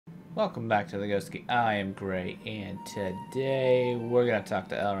Welcome back to the Ghost Key. I am Gray, and today we're gonna talk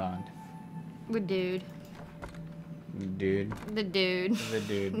to Elrond. The dude. Dude. The dude. The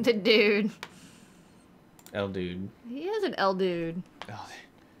dude. The dude. El dude. He is an L dude.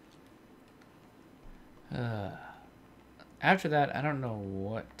 After that, I don't know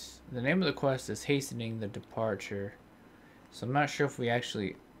what. The name of the quest is Hastening the Departure. So I'm not sure if we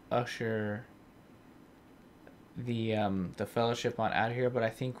actually usher the fellowship on out of here, but I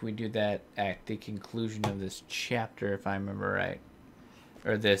think we do that at the conclusion of this chapter, if I remember right,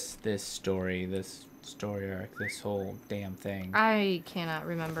 or this story arc, this whole damn thing. I cannot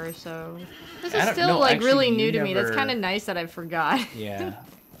remember, so this is I don't still know, like actually, really you new to me. That's never- kind of nice that I forgot. Yeah,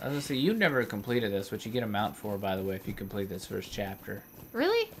 I was gonna say you never completed this, which you get a mount for, by the way, if you complete this first chapter.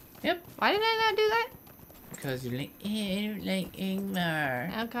 Really? Yep. Why did I not do that? Because you're like, I don't like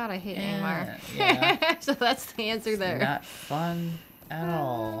Ingmar. Oh god, I hate Angmar. Yeah. So that's the answer there. Not fun at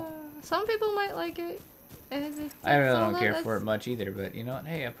all. Some people might like it. I really don't care for it much either, but you know what?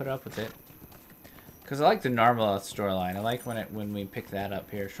 Hey, I put up with it. Because I like the Narmala storyline. I like when we pick that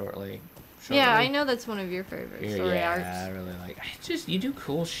up here shortly. Yeah, I know that's one of your favorite story arcs. Yeah, I really like it. You do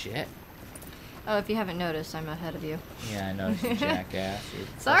cool shit. Oh, if you haven't noticed, I'm ahead of you. Yeah, I noticed, you jackass.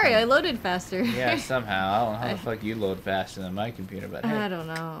 Sorry, I loaded faster. Yeah, somehow. I don't know how the fuck you load faster than my computer, but hey. I don't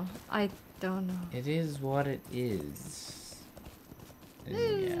know. I don't know. It is what it is. Ooh,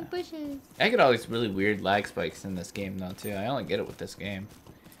 Yeah. bushes. I get all these really weird lag spikes in this game, though, too. I only get it with this game.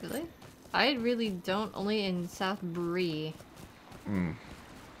 Really? I really don't, only in South Bree.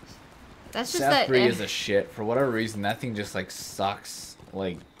 That's just South that... Bree is a shit. For whatever reason, that thing just, like, sucks,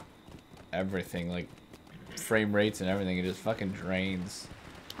 like, everything. Like, frame rates and everything. It just fucking drains.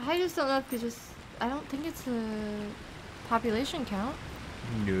 I just don't know if it's just... I don't think it's a population count.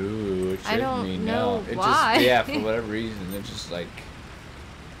 No, it I don't shouldn't be, know no. It why. just, yeah, for whatever reason, it's just, like...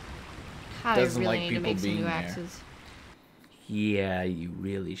 God, doesn't I really like need to people make some being new there. axes. Yeah, you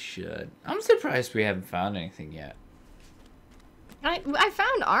really should. I'm surprised we haven't found anything yet. I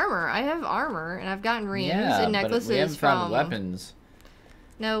found armor. I have armor, and I've gotten rings Yeah, and but necklaces we haven't from... found weapons.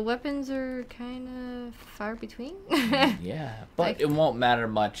 No, weapons are kind of far between. Yeah, but it won't matter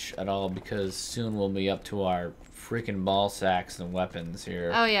much at all because soon we'll be up to our freaking ball sacks and weapons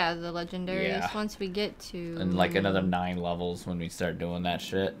here. Oh yeah, the legendaries. Yeah. Once we get to... And like another 9 levels when we start doing that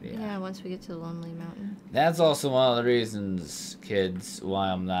shit. Yeah, once we get to the Lonely Mountain. That's also one of the reasons, kids, why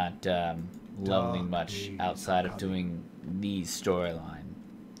I'm not leveling much outside of doing these storyline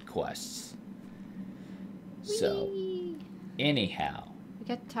quests. So, Whee! anyhow. We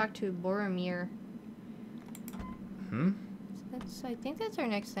got to talk to Boromir. I think that's our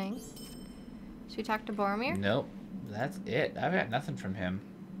next thing. Should we talk to Boromir? Nope, that's it. I've got nothing from him.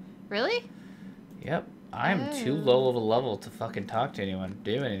 Really? Yep, I'm too low of a level to fucking talk to anyone,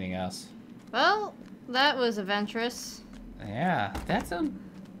 do anything else. Well, that was adventurous. Yeah, that's a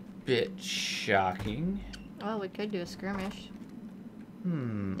bit shocking. Well, we could do a skirmish. They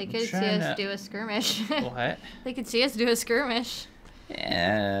I'm could see trying us to- do a skirmish. What? They could see us do a skirmish.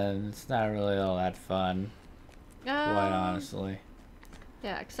 And it's not really all that fun, quite honestly.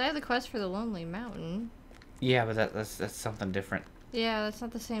 Yeah, because I have the quest for the Lonely Mountain. Yeah, but that's something different. Yeah, that's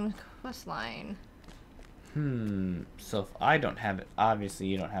not the same quest line. So if I don't have it, obviously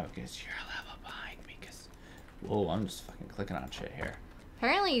you don't have it because you're a level behind me. Cause, whoa, I'm just fucking clicking on shit here.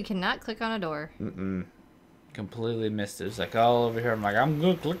 Apparently you cannot click on a door. Completely missed it. It's like all over here. I'm like, I'm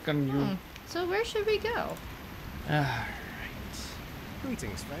gonna click on you. So where should we go? Alright.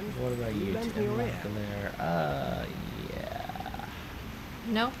 Greetings, friend. What about you? Lend me your ear. Yeah.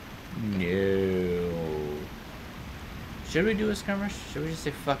 No. No. Should we do a skirmish? Should we just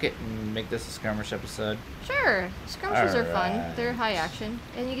say fuck it and make this a skirmish episode? Sure. Skirmishes are fun. Alright. They're high action.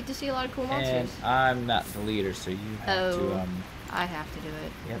 And you get to see a lot of cool And monsters. I'm not the leader, so you have to, I have to do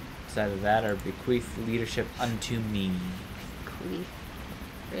it. Yep. It's either that or bequeath leadership unto me. Queef.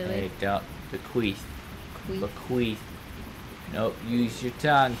 Really? Hey, don't bequeath. Queef. Bequeath. Nope, use your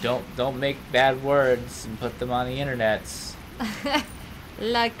tongue. Don't make bad words and put them on the internets.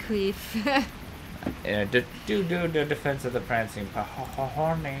 La queef. Do the defense of the prancing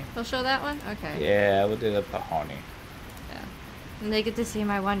pahorny. We'll show that one? Okay. Yeah, we'll do the pahorny. Yeah. And they get to see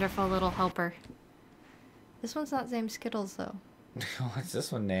my wonderful little helper. This one's not named Skittles, though. What's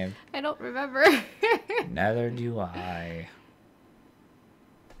this one named? I don't remember. Neither do I.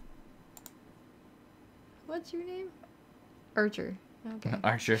 What's your name? Archer. Okay.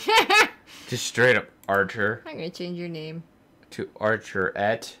 Archer. Just straight up Archer. I'm gonna change your name. To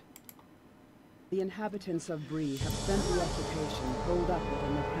Archerette. The inhabitants of Bree have spent the occupation holed up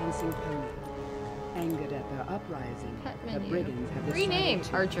within the prancing pony. Angered at their uprising, Pet the menu. brigands have decided Rename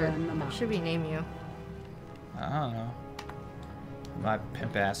to Archer. burn them What out. should we name you? I don't know. My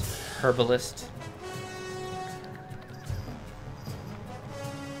pimp ass herbalist.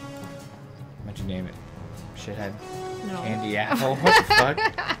 What'd you name it? Shithead. No. Candy apple. What the fuck?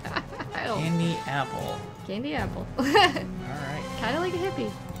 I don't. Candy apple. Candy apple. All right. Kind of like a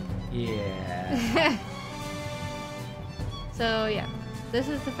hippie. Yeah. So yeah, this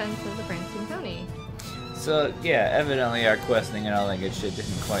is Defense of the Prancing Pony. So yeah, evidently our questing and all that good shit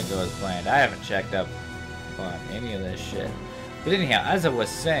didn't quite go as planned. I haven't checked up on any of this shit. But anyhow, as I was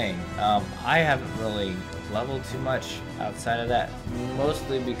saying, I haven't really leveled too much outside of that.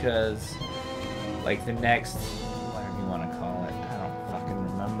 Mostly because, like, the next, whatever you want to call it, I don't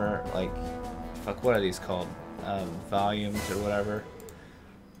fucking remember. Like, fuck, what are these called? Volumes or whatever.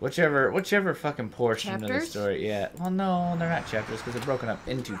 Whichever fucking portion of the Chapters? story. Yeah. Well, no, they're not chapters because they're broken up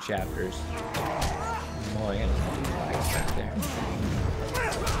into chapters. Boy, back there.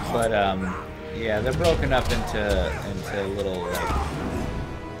 But yeah, they're broken up into little like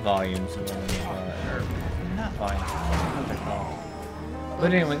volumes or whatever, or not volumes. I don't know what they're called.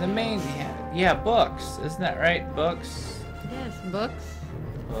 But anyway, the main yeah, books. Isn't that right? Books. Yes, books.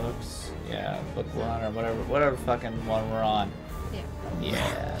 Books. Yeah, book one or whatever fucking one we're on. Yeah.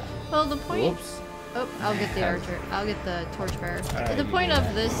 Yeah. Well, the point. Whoops. Oh, I'll get the archer. I'll get the torchbearer. Alright, The you point do of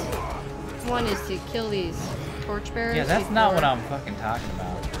that. this one is to kill these torchbearers. Yeah, that's not what before- I'm fucking talking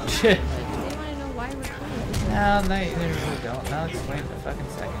about. They want to know why we're killing people. No, they really don't. I'll explain it in a fucking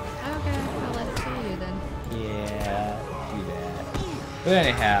second. Okay, I'll let it to you then. Yeah, do that. But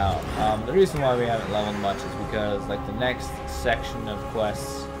anyhow, the reason why we haven't leveled much is because, like, the next section of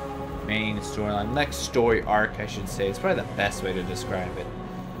quests, main storyline, next story arc, I should say, is probably the best way to describe it.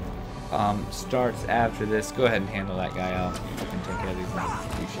 Starts after this. Go ahead and handle that guy. I'll fucking take care of these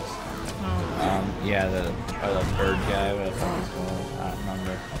douches. Yeah, probably the bird guy, what the fuck is called? I don't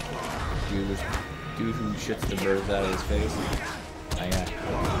remember. Dude who shits the birds out of his face. Oh,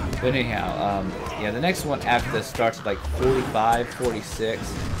 yeah. But anyhow, yeah, the next one after this starts at like 45, 46,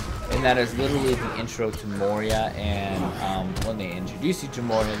 and that is literally the intro to Moria, and when they introduce you to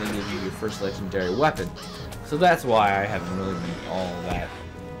Moria, they give you your first legendary weapon. So that's why I haven't really been all that,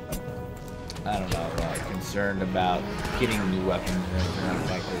 I don't know, concerned about getting new weapons or anything like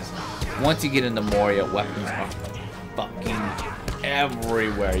that, because once you get into Moria, weapons are fucking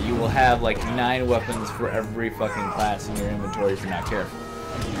everywhere. You will have like 9 weapons for every fucking class in your inventory if you're not careful.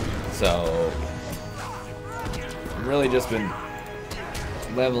 So, I've really just been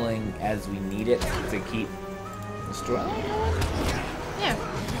leveling as we need it to keep the story. Yeah,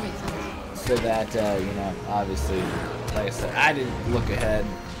 that makes sense. So that, you know, obviously, like I said, I didn't look ahead,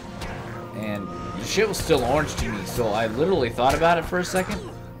 and the shit was still orange to me, so I literally thought about it for a second,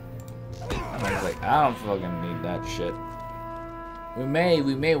 and I was like, I don't fucking need that shit. We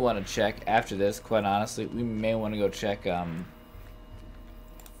may want to check after this, quite honestly, we may want to go check,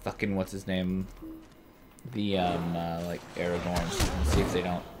 fucking, what's his name, the, like, Aragorn, and see if they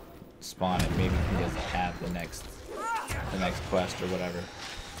don't spawn it. Maybe he doesn't have the next quest or whatever.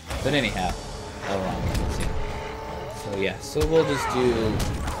 But anyhow, so yeah, so we'll just do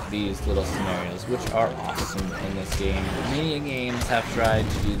these little scenarios, which are awesome in this game. Many games have tried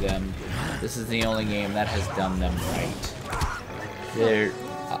to do them. This is the only game that has done them right. They're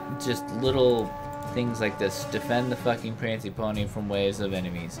just little things like this. Defend the fucking Prancy Pony from waves of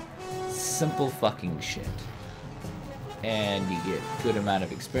enemies. Simple fucking shit. And you get good amount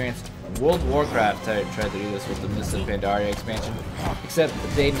of experience. World of Warcraft tried to do this with the Mists of Pandaria expansion, except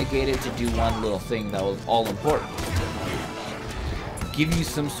they negated to do one little thing that was all important. Give you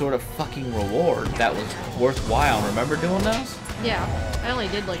some sort of fucking reward that was worthwhile. Remember doing those? Yeah, I only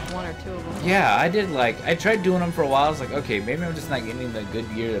did like 1 or 2 of them. Yeah, I tried doing them for a while. I was like, okay, maybe I'm just not getting the good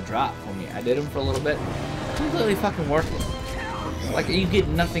gear to drop for me. I did them for a little bit. Completely fucking worthless. Like, you get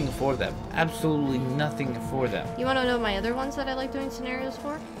nothing for them. Absolutely nothing for them. You want to know my other ones that I like doing scenarios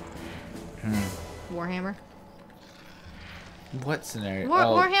for? Warhammer. What scenario?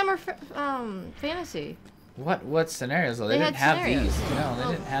 Warhammer Fantasy. What scenarios? Oh, they They didn't had have scenarios. these. No, they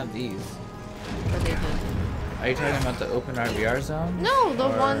Oh. didn't have these. But they did. Are you talking about the open RVR zone? No, the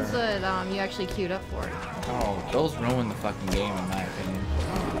Or- ones that you actually queued up for. Oh, those ruin the fucking game, in my opinion.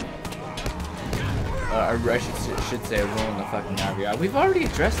 I should say ruin the fucking RVR. We've already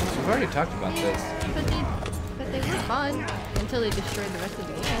addressed this. We've already talked about this. But they were fun until they destroyed the rest of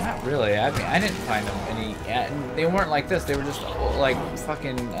the game. Not really. I mean, I didn't find them any. They weren't like this. They were just like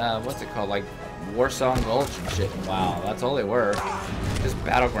fucking. What's it called? Like Warsong Gulch and shit. And wow, that's all they were. Just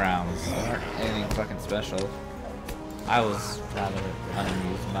battlegrounds. They weren't anything fucking special. I was rather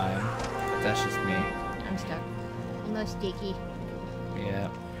unamused by them. That's just me. I'm stuck. I'm not sticky. Yeah.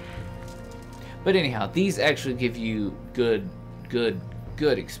 But anyhow, these actually give you good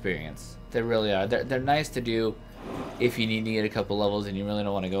experience. They really are. They're nice to do if you need to get a couple levels and you really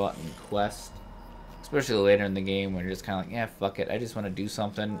don't want to go out and quest. Especially later in the game when you're just kind of like, yeah, fuck it. I just want to do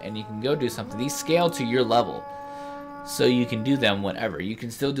something. And you can go do something. These scale to your level. So you can do them whenever. You can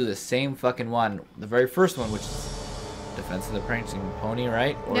still do the same fucking one. The very first one, which is Defense of the Prancing Pony,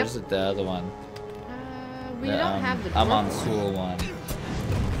 right? Or Yep. is it the other one? We don't have the I'm on dwarf Sul one.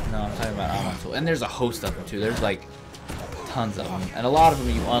 No, I'm talking about I'm on Sul. And there's a host of them too. There's like tons of them. And a lot of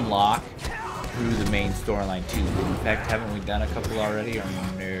them you unlock through the main storyline too. In fact, haven't we done a couple already? Or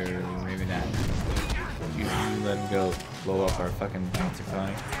no, maybe not. You let him go blow up our fucking Prancing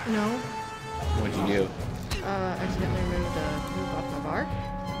Pony? No. What'd you do? Accidentally removed a move off my bar.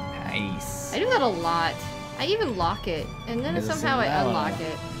 Nice. I do that a lot. I even lock it, and then Doesn't somehow I seem that unlock one.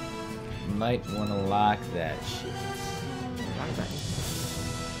 it. Might want to lock that shit. Wrong button.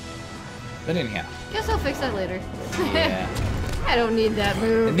 But anyhow, Guess I'll fix that later. yeah. I don't need that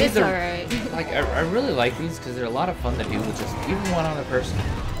move. And these It's are- alright. Like, I really like these because they're a lot of fun to do with just even one other person.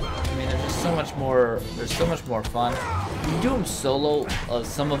 I mean, there's just so much more. There's so much more fun. You do them solo.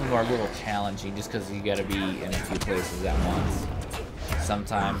 Some of them are a little challenging just because you got to be in a few places at once.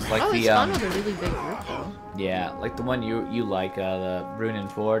 Sometimes, like Oh, the it's fun with a really big group though. yeah, like the one you like, the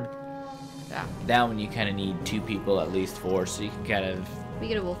Brunin Ford. Yeah. That one you kind of need 2 people at least for, so you can kind of We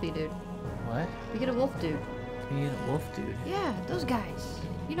get a wolfie dude. what? We get a wolf dude. You get a wolf dude. Yeah, those guys.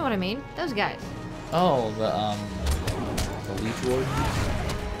 You know what I mean? Those guys. Oh, the leech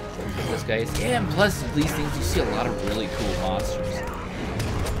wardens. Those guys. Yeah, and plus these things, you see a lot of really cool monsters.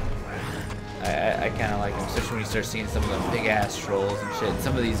 I kind of like them, especially when you start seeing some of them big ass trolls and shit.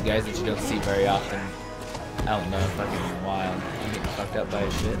 Some of these guys that you don't see very often out in the fucking wild. You getting fucked up by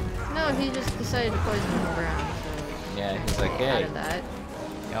his shit. No, he just decided to poison him around. Yeah, he's like, So hey, out of that.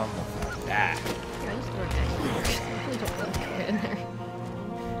 y'all ah. I just throw it Please don't let me get in there.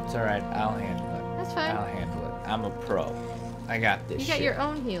 It's alright, I'll handle it. That's fine. I'll handle it. I'm a pro. I got this You shit. got your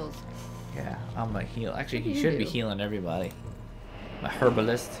own heals. Yeah, I'm a heal. Actually, What do he you should be do? healing everybody. I'm a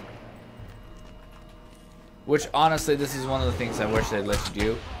herbalist. Which, honestly, this is one of the things I wish they'd let you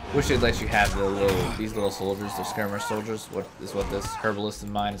do. Wish they'd let you have these little soldiers, the skirmish soldiers. What is what this herbalist of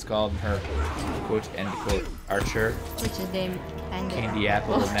mine is called? Her quote end quote archer. Which is named Candy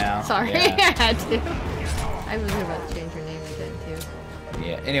Apple now. Sorry, Yeah. I had to. I was about to change her name again too.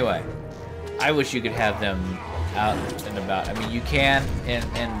 Yeah. Anyway, I wish you could have them out and about. I mean, you can in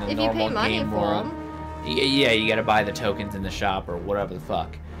the If you normal pay money game for world. 'em. Yeah, you gotta buy the tokens in the shop or whatever the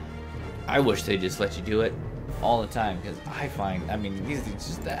fuck. I wish they just let you do it all the time because I find, I mean, these things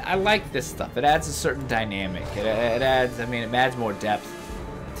just, I like this stuff. It adds a certain dynamic. It adds, I mean, it adds more depth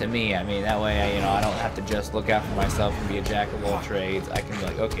to me. I mean, that way, I don't have to just look out for myself and be a jack of all trades. I can be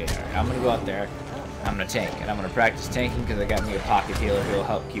like, okay, all right, I'm gonna go out there, I'm gonna tank, and I'm gonna practice tanking because I got me a pocket healer who'll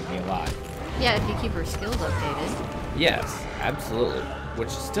help keep me alive. Yeah, if you keep her skills updated. Yes, absolutely, which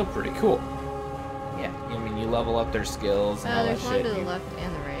is still pretty cool. Yeah, I mean, you level up their skills and all that There's one shit. to the You- left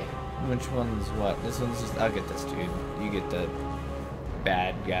and the right. Which one's what? This one's just, I'll get this, dude. You get the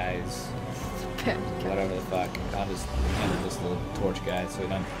bad guys, whatever the fuck. I'll just handle this little torch guy so we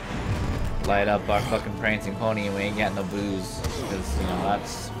don't light up our fucking prancing pony and we ain't got no booze. Because,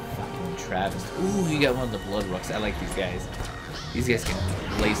 that's fucking Travis. Ooh, you got one of the blood rooks. I like these guys. These guys can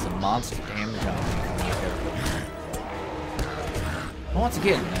lay some monster damage on me. Once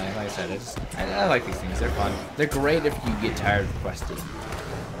again, like I said, I like these things. They're fun. They're great if you get tired of questing.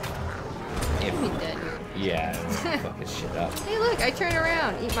 If, Be dead. yeah, fuck this shit up. Hey, look, I turn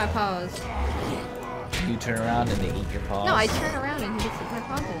around, eat my paws. You turn around and they eat your paws. No, I turn around and he gets my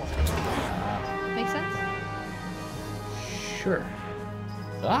paws in his face. Make sense? Sure.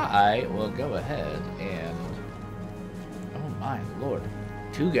 I will go ahead and... Oh my lord.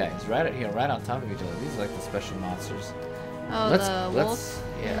 2 guys right out here, right on top of each other. These are like the special monsters. Oh, the wolf?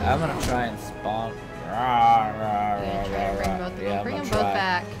 Yeah, I'm gonna try and spawn... Yeah, try and bring both of them. Yeah, I'm Bring gonna them both try.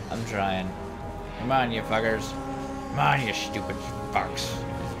 back. I'm trying. Come on, you fuckers. Come on, you stupid fucks.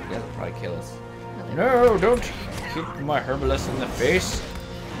 They'll probably kill us. No, don't kick my herbalist in the face.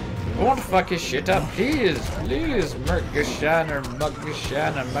 I won't fuck his shit up. Please, Murgashan or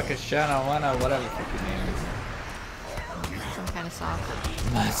Muggashan or Muckashana, whatever the fuck your name is. Some kind of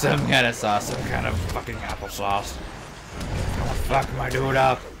sauce. Some kind of sauce, some kind of fucking applesauce. Gonna fuck my dude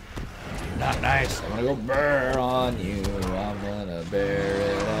up. Not nice. I'm gonna go bear on you. I'm gonna bear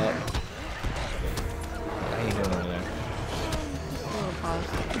it up. How you doing over there? Little paws.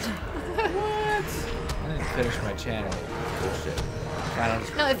 What? I didn't finish my channel. Bullshit. I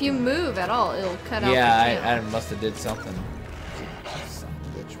don't. No, if you move at all, it'll cut out. Yeah, the channel. I must have did something. Son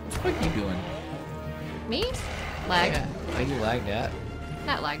of a bitch. What are you doing? Me? Lag. Yeah. Are you lagged out?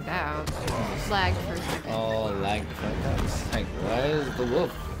 Not lagged out. Lagged for a second. Oh, lagged the fuck out. It's like, why is the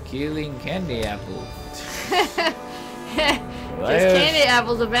wolf killing candy apple? Because candy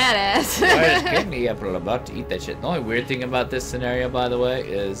apple's a badass. Why is candy apple about to eat that shit? The only weird thing about this scenario, by the way,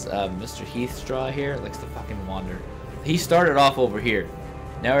 is Mr. Heathstraw here likes to fucking wander. He started off over here.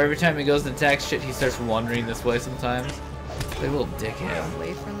 Now every time he goes to attack shit, he starts wandering this way sometimes. Like a little dickhead.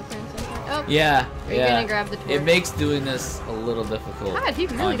 Away from the princess. Oh. Yeah, Are you gonna grab the torch? It makes doing this a little difficult. God, he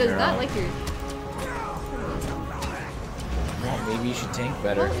really does not like your... Well, maybe you should tank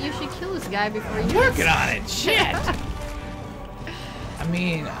better. Well, you should kill this guy before you... Working on it, shit! I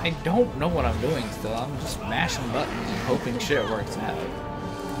mean, I don't know what I'm doing still. I'm just mashing buttons and hoping shit works out.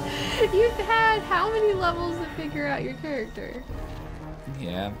 You've had how many levels to figure out your character?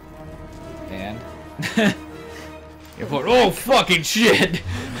 Yeah. And? You're going, oh, fucking shit!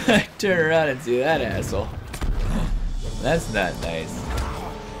 Turn around and see that asshole. That's not nice.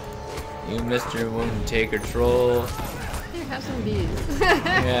 You, Mr. Woman Taker Troll. Here, have some bees.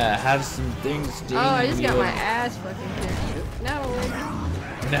 Yeah, have some things to Oh, I just got my ass fucking kicked. Now I'm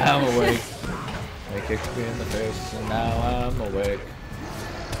awake. Now I'm awake. They kicked me in the face, and now I'm awake.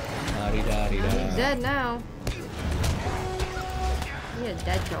 La-di-da-di-da. He's dead now. He a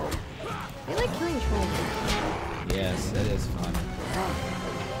dead troll. They like killing trolls. Yes, that is fun.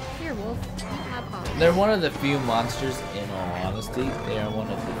 Here, wolf. Hop on. They're one of the few monsters, in all honesty, they are one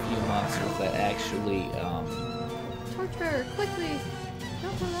of the few monsters that actually, Torture, quickly.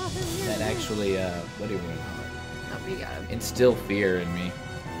 Don't allow him here. that actually, what do you want to call it? Oh, we got him. Instill fear in me.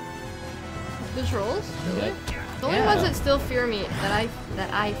 The trolls? Really? Yep. The only Yeah. ones that still fear me,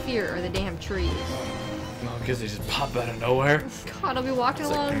 that I fear, are the damn trees. Oh, because they just pop out of nowhere? God, I'll be walking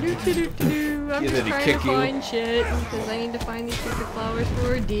It's like- along, do. I'm Yeah, just then he trying kick to you. find shit because I need to find these stupid flowers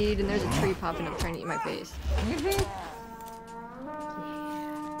for a deed, and there's a tree popping up trying to eat my face.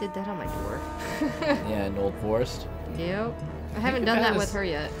 Did that on my door. Yeah, in Old Forest. Yep. I haven't we've done had that this- with her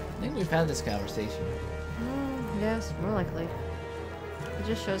yet. I think we've had this conversation. Yes, more likely. It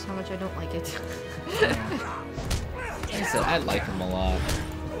just shows how much I don't like it. Like I said, I like them a lot.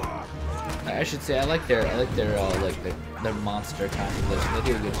 I should say I like their their monster constellation. They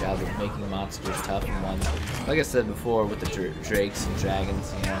do a good job of making monsters tough and ones. Like I said before, with the drakes and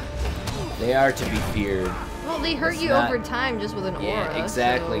dragons, you know, they are to be feared. Well, they hurt It's you not- over time just with an aura. Yeah,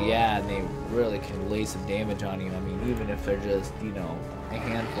 exactly. so- Yeah, and they really can lay some damage on you. I mean, even if they're just, you know, a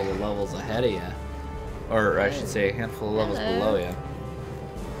handful of levels ahead of you, or I should say, a handful of levels Hello. below you.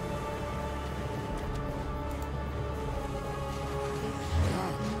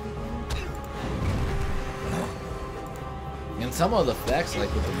 And some of the effects,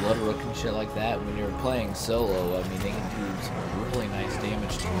 like with the blood rook and shit like that, when you're playing solo, I mean, they can do some really nice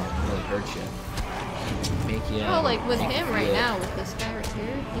damage to you and really hurt you. Make you. Oh, like with make you him right feel- now, with this guy right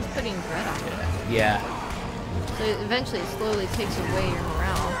here, he's putting bread on it. Yeah. So eventually it slowly takes away your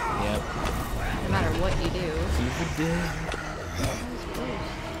morale, Yep. no matter what you do. Keep it dead.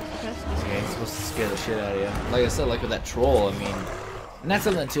 Yeah, it's supposed to scare the shit out of you. Like I said, like with that troll, I mean, and that's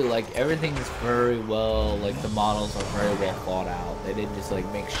something too, like everything's very well, like the models are very well thought out. They didn't just like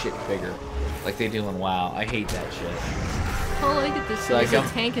make shit bigger like they do in WoW. I hate that shit. Oh, look at this. So I Use a come-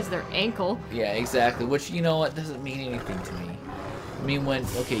 tank as their ankle. Yeah, exactly. Which, you know what, doesn't mean anything to me. I mean, when,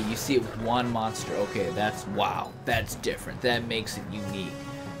 okay, you see it with one monster, okay, that's wow, that's different. That makes it unique.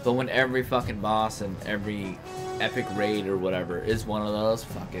 But when every fucking boss and every epic raid or whatever is one of those,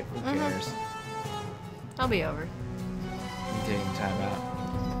 fuck it, who cares? I'll be over. You taking time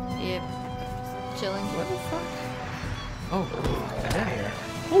out. Yep. Chilling. What the fuck? Oh, get out of here.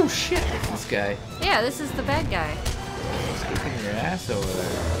 Oh shit, this guy. Yeah, this is the bad guy. He's kicking your ass over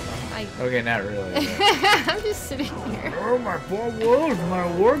there. I... Okay, not really. but- I'm just sitting here. Oh, my poor wolves, my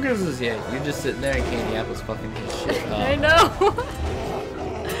orgasms. Yeah, you're just sitting there and Candy Apple's fucking his shit up. I know.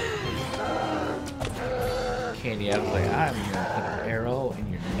 Candy Apple's like, I'm gonna put an arrow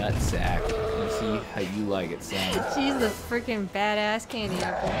in your nutsack and see how you like it, son. She's the freaking badass candy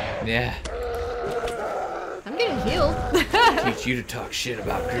apple. Yeah, I'm getting healed. teach you to talk shit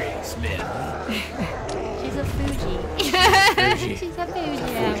about Granny Smith. She's a Fuji. Fuji. She's a Fuji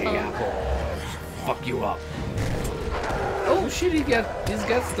Fuji apple. Apple. Fuck you up. Oh shit, he's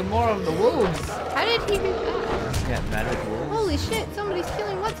got some more of the wolves. How did he do that? He's got magic wolves. Holy shit, somebody's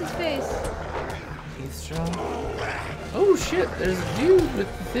killing what's his face. He's strong. Oh shit, there's a dude with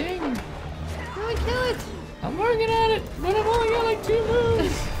the thing. How do I kill it? I'm working on it, but I've only got like 2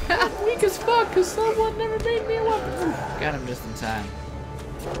 moves. I'm weak as fuck because someone never made me a weapon. Got him just in time.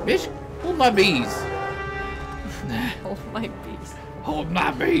 Bitch, hold my bees. Oh my bees. Hold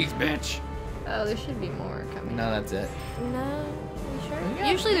my bees, bitch. Oh, there should be more coming. No, that's it. No, you sure?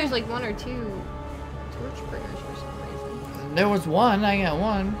 Yeah. Usually there's like 1 or 2 torch bringers for some reason. There was one. I got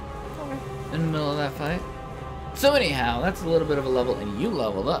one Okay. in the middle of that fight. So anyhow, that's a little bit of a level, and you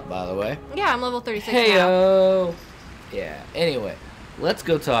leveled up, by the way. Yeah, I'm level 36 now. Heyo. Yeah. Anyway, let's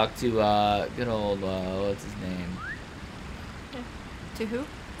go talk to good old what's his name? To who?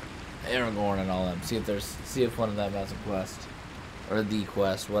 Aragorn and all them. See if one of them has a quest, or the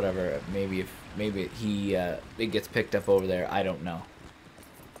quest, whatever. Maybe he it gets picked up over there. I don't know.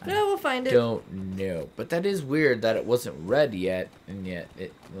 Yeah, we'll find it. Don't know. But that is weird that it wasn't red yet, and yet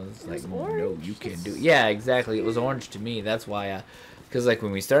it was like, no, orange. you can't do it. Yeah, exactly. It was orange to me. That's why because like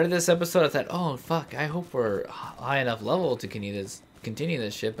when we started this episode, I thought, oh fuck, I hope we're high enough level to continue this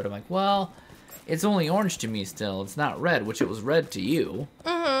shit. But I'm like, well, it's only orange to me still. It's not red, which it was red to you.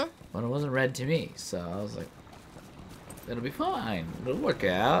 Mm-hmm. But it wasn't red to me, so I was like, it'll be fine. It'll work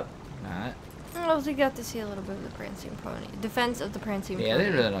out. Not. Well, we got to see a little bit of the prancing pony. Defense of the prancing pony. Yeah, they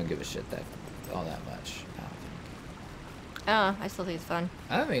really don't give a shit all that much. I still think it's fun.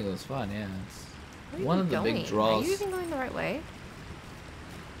 I think it was fun, yeah. It's Where are one you of the going? big draws. Are you even going the right way?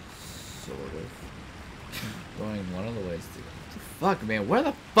 Sort of. Going one of the ways to... Fuck, man, where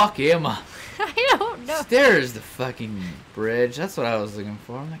the fuck am I? I don't know. There's the fucking bridge. That's what I was looking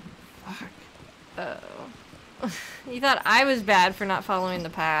for. I'm like, fuck. Oh. You thought I was bad for not following the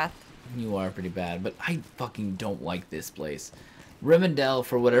path. You are pretty bad, but I fucking don't like this place. Rivendell,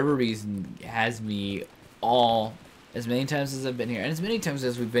 for whatever reason, has me all... As many times as I've been here, and as many times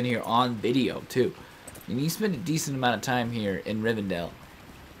as we've been here on video, too. And you spend a decent amount of time here in Rivendell,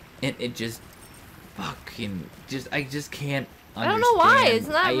 and it just... Fucking... I just can't understand. I don't know why. It's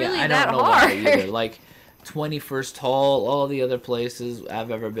not really I that don't know hard. why either. Like, 21st Hall, all the other places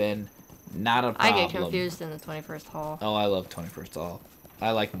I've ever been, not a problem. I get confused in the 21st Hall. Oh, I love 21st Hall.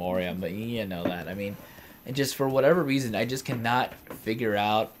 I like Moria, but you know that. I mean, and just for whatever reason, I just cannot figure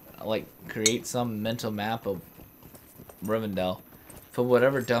out, like, create some mental map of Rivendell. For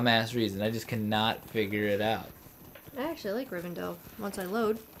whatever dumbass reason, I just cannot figure it out. I actually like Rivendell once I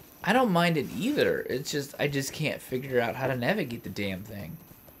load. I don't mind it either. It's just, I just can't figure out how to navigate the damn thing.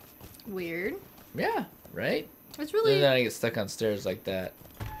 Weird. Yeah, right? It's really... And then I get stuck on stairs like that.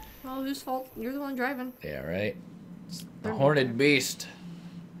 Well, whose fault? You're the one driving. Yeah, right? It's the They're horned beast.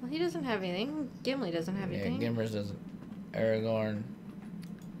 Well, he doesn't have anything. Gimli doesn't have Yeah, anything. Gimmers doesn't. Aragorn.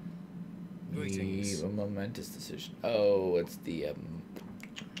 Greetings. A momentous decision. Oh, it's the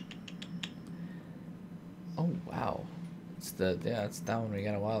Oh wow, it's it's that one we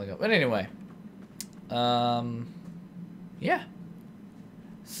got a while ago. But anyway, yeah.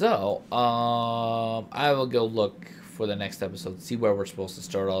 So I will go look for the next episode, see where we're supposed to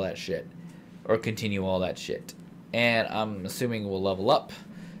start all that shit, or continue all that shit, and I'm assuming we'll level up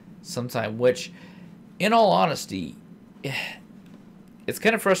sometime. Which, in all honesty, it's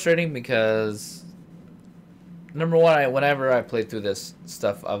kind of frustrating because, number one, whenever I played through this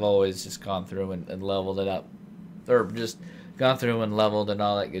stuff, I've always just gone through and leveled it up. Or just gone through and leveled and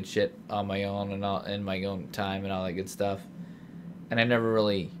all that good shit on my own and all, in my own time and all that good stuff. And I never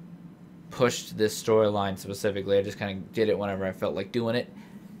really pushed this storyline specifically. I just kind of did it whenever I felt like doing it.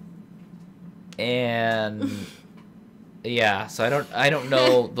 And... yeah, so I don't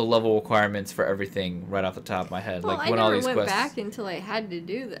know the level requirements for everything right off the top of my head. Well, like I when never all these went quests. back until I had to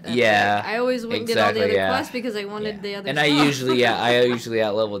do that. Yeah, Like, I always went and did all the other quests because I wanted the other and stuff. I usually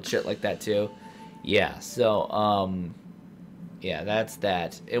out-leveled shit like that too. Yeah, so yeah, that's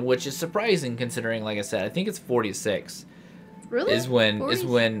that. Which is surprising considering, like I said, I think it's 46. Really? Is when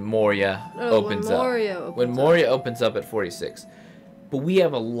Moria opens when Moria up. opens When up. Moria opens up at 46. But we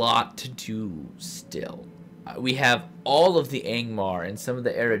have a lot to do still. We have all of the Angmar and some of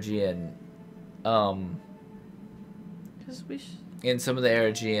the Eregion, and some of the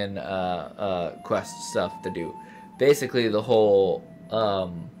Eregion quest stuff to do. Basically, the whole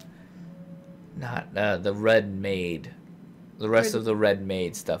not the Red Maid, the rest of the Red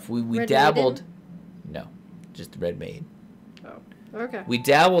Maid stuff. We Red dabbled. Maiden? No, just the Red Maid. Oh, okay. We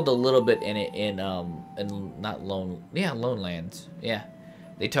dabbled a little bit in it in not Lone Lands. Yeah.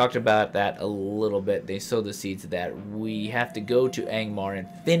 They talked about that a little bit. They sowed the seeds of that. We have to go to Angmar and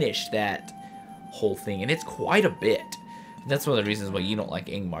finish that whole thing. And it's quite a bit. And that's one of the reasons why you don't like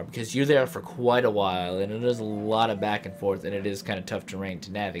Angmar. Because you're there for quite a while. And it is a lot of back and forth. And it is kind of tough terrain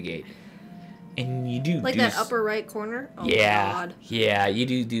to navigate. And you do... Like that upper right corner? Oh, yeah. God. Yeah,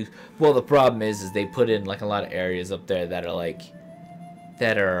 you do... Well, the problem is they put in like a lot of areas up there that are like...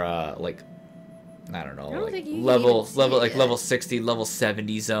 That are like... I don't know, I don't like think you can level even see it like yet. level 60, level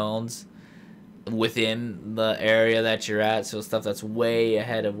 70 zones within the area that you're at. So stuff that's way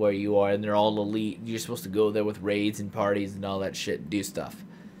ahead of where you are, and they're all elite. You're supposed to go there with raids and parties and all that shit, and do stuff.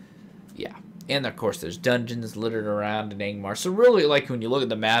 Yeah. And of course, there's dungeons littered around in Angmar. So really, like when you look at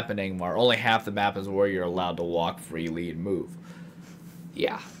the map in Angmar, only half the map is where you're allowed to walk freely and move.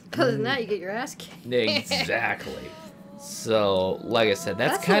 Yeah. Other than that, you get your ass kicked. Exactly. So, like I said,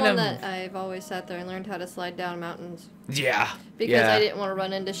 that's the kind one of that I've always sat there and learned how to slide down mountains. yeah. Because yeah. I didn't want to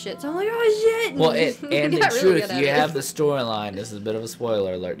run into shit, so I'm like, oh shit! Well, and in got really truth, good at you it. have the storyline. This is a bit of a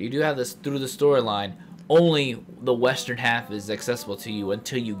spoiler alert. You do have this through the storyline. Only the western half is accessible to you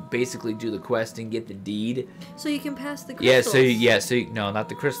until you basically do the quest and get the deed. So you can pass the Yeah. crystals. So no, not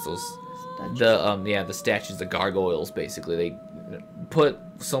the crystals. Statues. The statues, the gargoyles. Basically, they put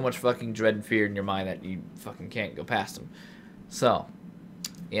so much fucking dread and fear in your mind that you fucking can't go past them. So,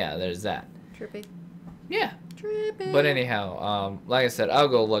 yeah, there's that. Trippy. Yeah. Trippy. But anyhow, like I said, I'll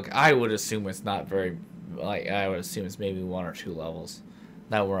go look. I would assume it's not very, I would assume it's maybe 1 or 2 levels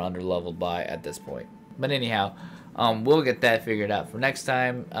that we're under leveled by at this point. But anyhow, we'll get that figured out for next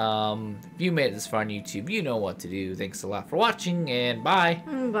time. If you made it this far on YouTube, you know what to do. Thanks a lot for watching, and bye.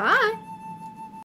 Bye.